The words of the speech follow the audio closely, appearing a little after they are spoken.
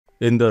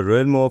In the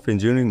realm of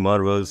engineering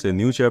marvels, a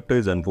new chapter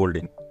is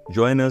unfolding.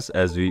 Join us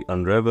as we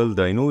unravel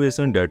the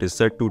innovation that is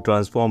set to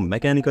transform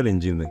mechanical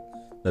engineering,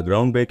 the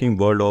groundbreaking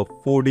world of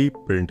 4D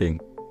printing.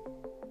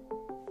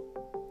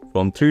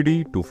 From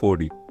 3D to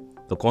 4D.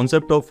 The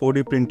concept of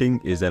 4D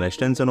printing is an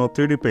extension of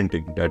 3D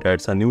printing that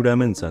adds a new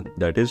dimension,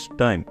 that is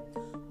time.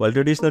 While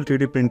traditional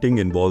 3D printing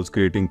involves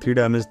creating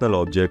three-dimensional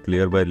objects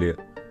layer by layer,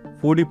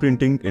 4D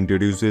printing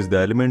introduces the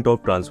element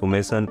of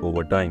transformation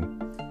over time.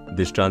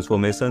 This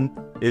transformation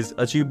is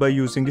achieved by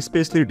using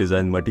specially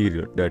designed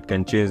material that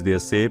can change their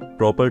shape,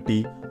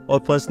 property, or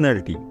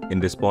functionality in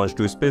response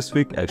to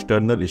specific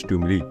external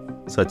stimuli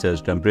such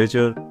as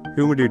temperature,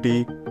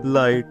 humidity,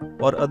 light,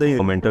 or other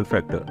environmental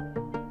factors.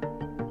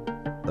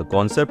 The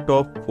concept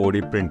of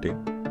 4D printing.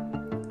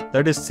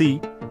 Let us see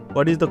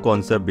what is the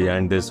concept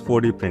behind this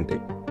 4D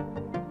printing.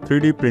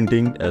 3D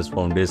printing as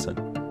foundation.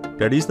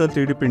 Traditional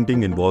 3D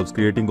printing involves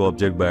creating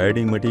objects by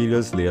adding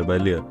materials layer by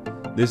layer.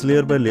 This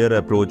layer by layer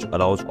approach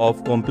allows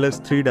of complex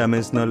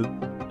three-dimensional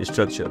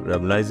structure,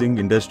 revolutionizing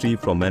industry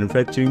from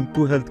manufacturing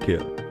to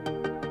healthcare.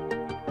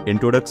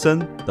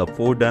 Introduction: the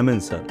fourth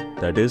dimension,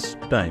 that is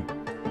time.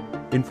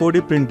 In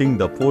 4D printing,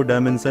 the fourth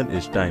dimension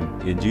is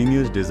time.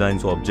 Engineers design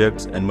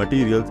objects and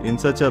materials in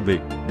such a way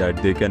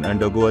that they can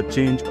undergo a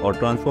change or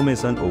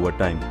transformation over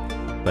time.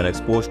 When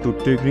exposed to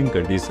triggering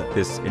conditions,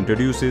 this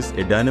introduces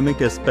a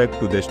dynamic aspect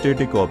to the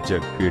static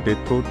object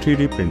created through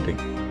 3D printing.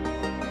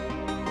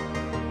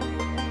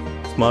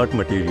 Smart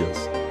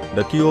materials.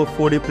 The key of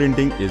 4D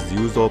printing is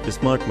use of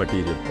smart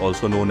material,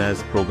 also known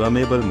as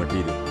programmable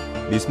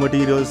material. These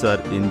materials are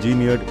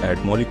engineered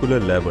at molecular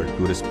level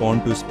to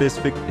respond to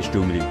specific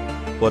stimuli.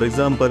 For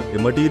example, a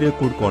material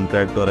could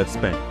contract or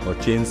expand, or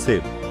change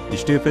shape,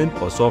 stiffen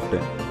or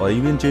soften, or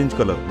even change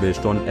color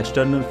based on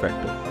external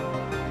factors.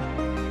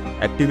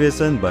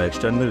 Activation by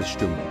external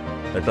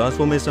stimuli. The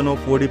transformation of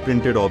 4D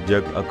printed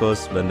object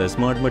occurs when the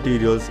smart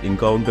materials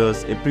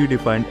encounters a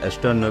predefined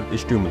external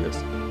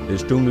stimulus. The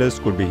stimulus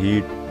could be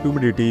heat,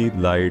 humidity,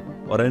 light,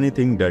 or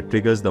anything that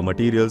triggers the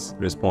material's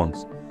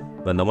response.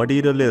 When the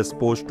material is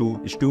exposed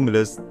to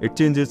stimulus, it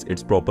changes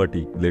its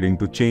property, leading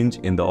to change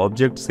in the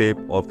object's shape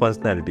or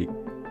functionality.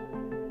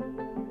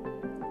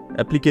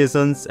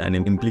 Applications and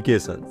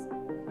implications.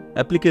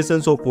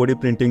 Applications of 4D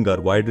printing are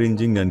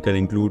wide-ranging and can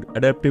include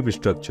adaptive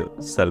structure,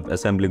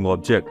 self-assembling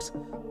objects,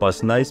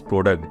 personalized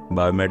product,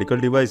 biomedical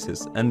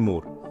devices, and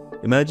more.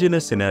 Imagine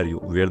a scenario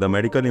where the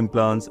medical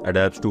implants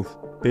adapts to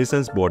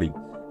patient's body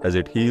as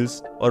it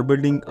heals, or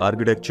building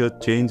architecture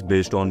change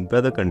based on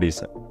weather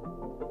condition.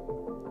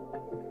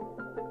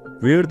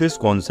 Where this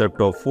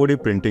concept of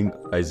 4D printing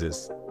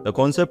arises. The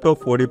concept of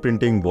 4D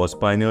printing was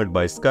pioneered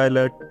by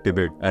Skylar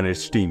Tibbets and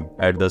his team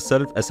at the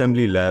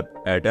Self-Assembly Lab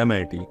at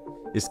MIT.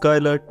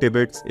 Skylar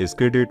Tibbets is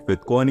credited with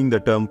coining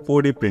the term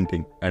 4D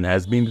printing and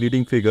has been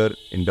leading figure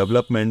in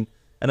development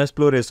and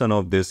exploration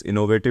of this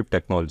innovative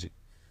technology.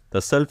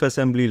 The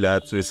Self-Assembly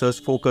Lab's research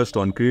focused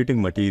on creating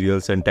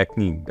materials and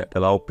techniques that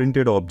allow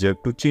printed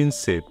objects to change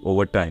shape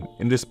over time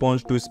in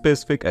response to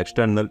specific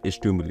external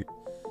stimuli,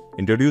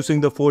 introducing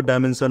the fourth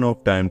dimension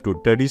of time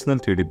to traditional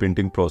 3D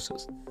printing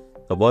process.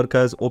 The work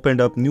has opened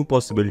up new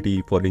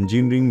possibilities for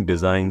engineering,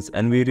 designs,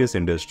 and various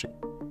industries.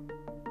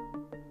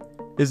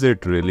 Is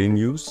it really in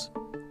use?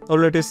 Now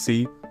let us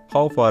see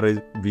how far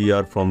we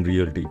are from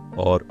reality,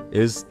 or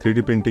is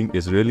 3D printing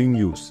is really in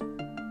use.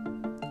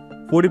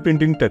 4D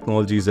printing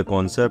technology is a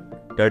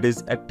concept that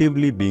is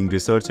actively being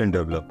researched and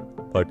developed,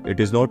 but it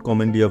is not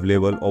commonly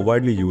available or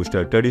widely used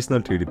as traditional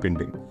 3D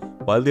printing.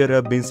 While there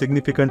have been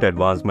significant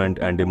advancement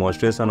and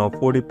demonstration of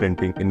 4D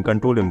printing in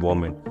controlled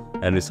environment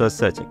and research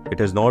setting, it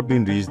has not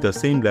been reached the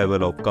same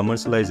level of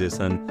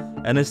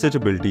commercialization and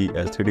accessibility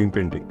as 3D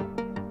printing.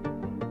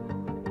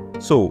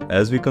 So,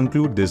 as we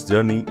conclude this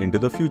journey into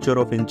the future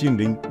of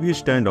engineering, we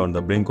stand on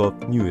the brink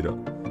of new era.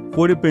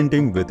 4D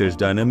printing, with its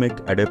dynamic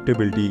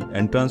adaptability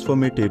and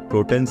transformative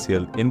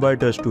potential,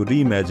 invites us to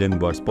reimagine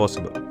what's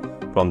possible.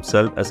 From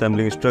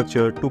self-assembling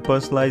structure to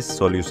personalized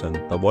solution,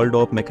 the world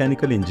of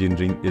mechanical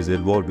engineering is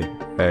evolving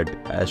at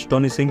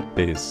astonishing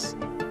pace.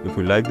 If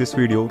you like this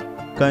video,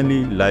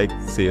 kindly like,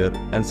 share,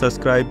 and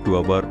subscribe to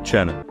our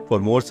channel. For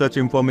more such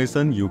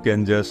information, you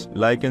can just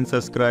like and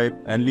subscribe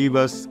and leave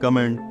us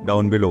comment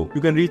down below. You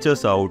can reach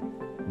us out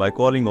by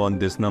calling on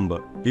this number.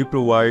 We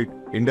provide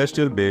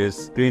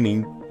industrial-based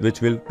training which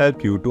will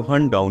help you to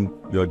hunt down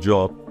your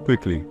job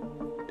quickly.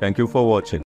 Thank you for watching.